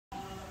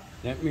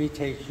Let me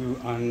take you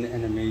on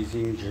an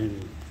amazing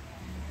journey.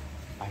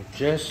 I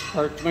just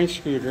parked my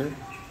scooter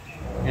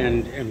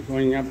and am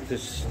going up the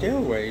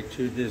stairway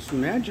to this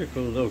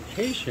magical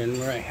location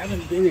where I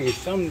haven't been in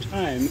some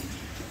time,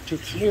 to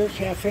Clear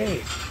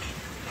Cafe.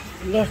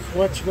 Look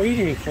what's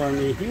waiting for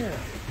me here.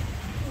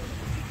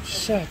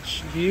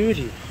 Such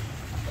beauty,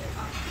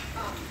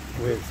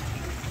 with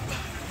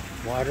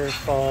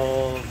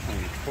waterfalls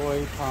and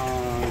koi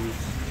ponds,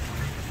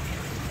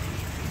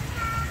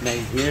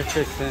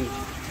 magnificent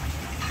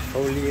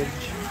foliage,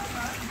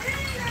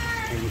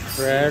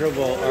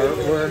 incredible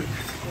artwork,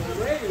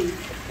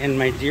 and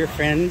my dear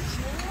friends.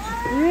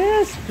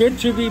 Yes, good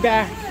to be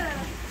back.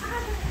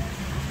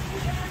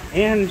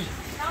 And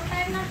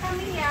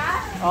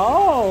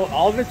oh,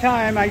 all the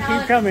time I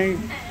keep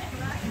coming.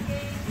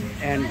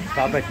 And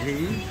Baba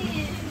G,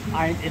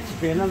 it's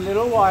been a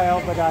little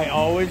while, but I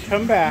always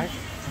come back.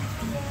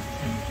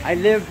 I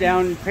live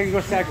down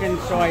Pringle Second,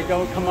 so I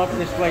don't come up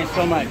this way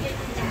so much.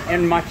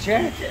 And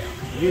Machet,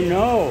 you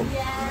know.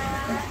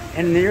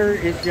 And there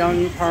is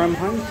young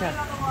Paramhansa,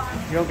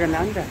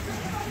 Yogananda,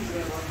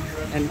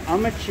 and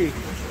Amachi,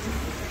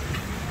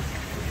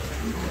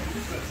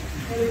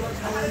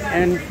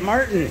 and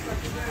Martin,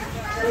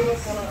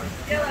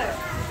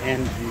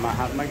 and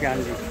Mahatma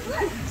Gandhi.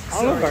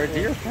 All of our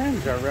dear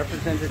friends are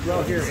represented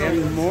well here,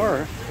 and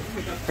more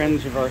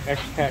friends of our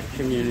expat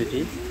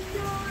community,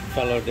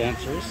 fellow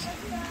dancers.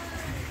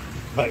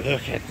 But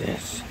look at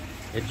this.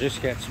 It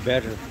just gets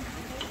better.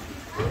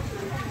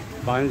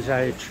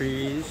 Bonsai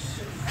trees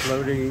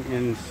floating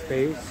in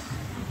space.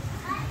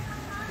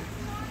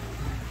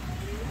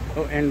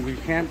 Oh, and we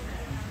can't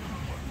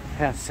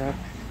pass up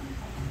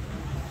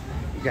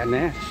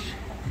Ganesh.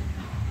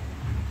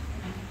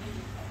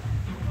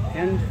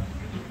 And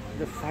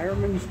the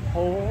fireman's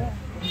pole.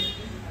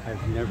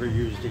 I've never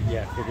used it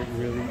yet, but it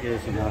really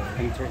is an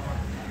authentic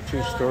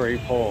two-story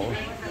pole.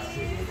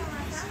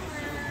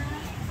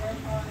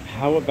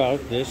 How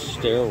about this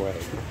stairway?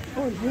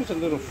 Oh, and here's a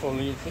little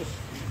foliage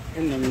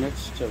in the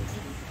midst of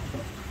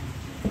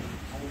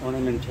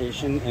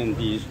ornamentation, and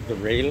the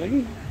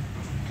railing,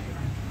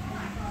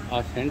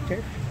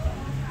 authentic,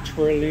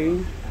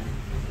 twirling,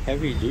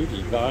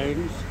 heavy-duty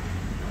vines,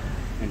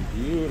 and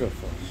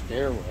beautiful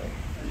stairway,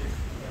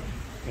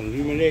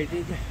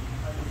 illuminated.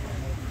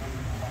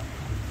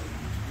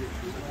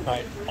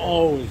 But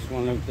always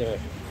one of the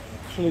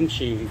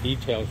clinching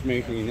details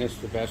making this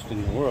the best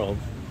in the world,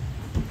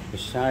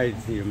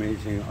 besides the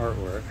amazing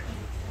artwork,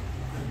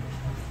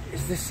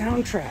 is the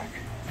soundtrack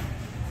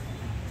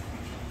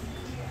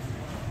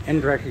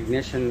and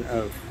recognition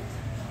of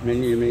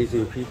many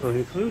amazing people,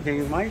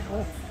 including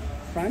Michael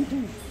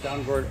Franti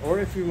soundboard. Or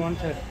if you want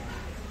to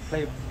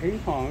play ping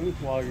pong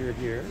while you're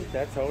here,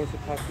 that's always a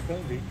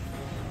possibility.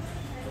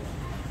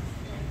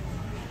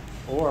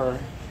 Or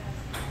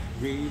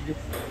read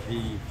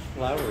the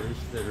flowers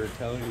that are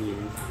telling you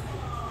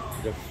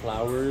the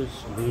flowers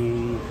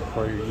bloom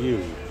for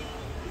you.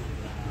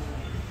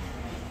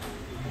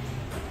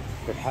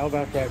 But how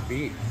about that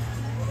beat?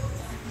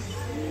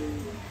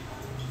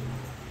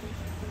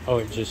 Oh,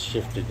 it just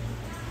shifted.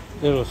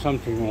 A little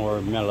something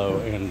more mellow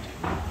and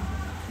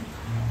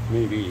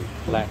maybe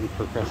Latin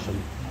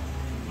percussion.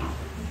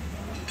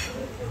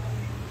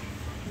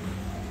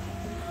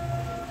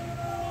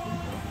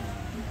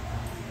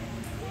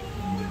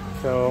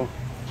 So,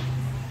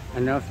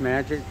 enough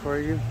magic for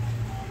you?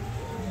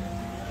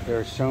 There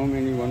are so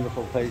many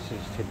wonderful places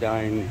to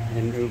dine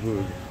in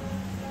Ubud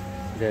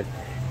that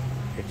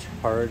it's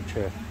hard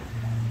to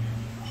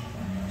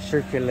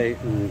circulate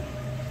and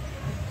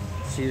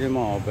see them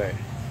all, but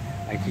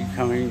I keep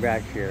coming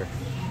back here.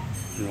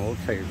 An old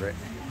favorite,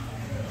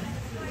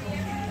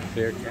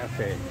 Clear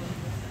Cafe,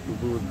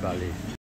 Ubud, Bali.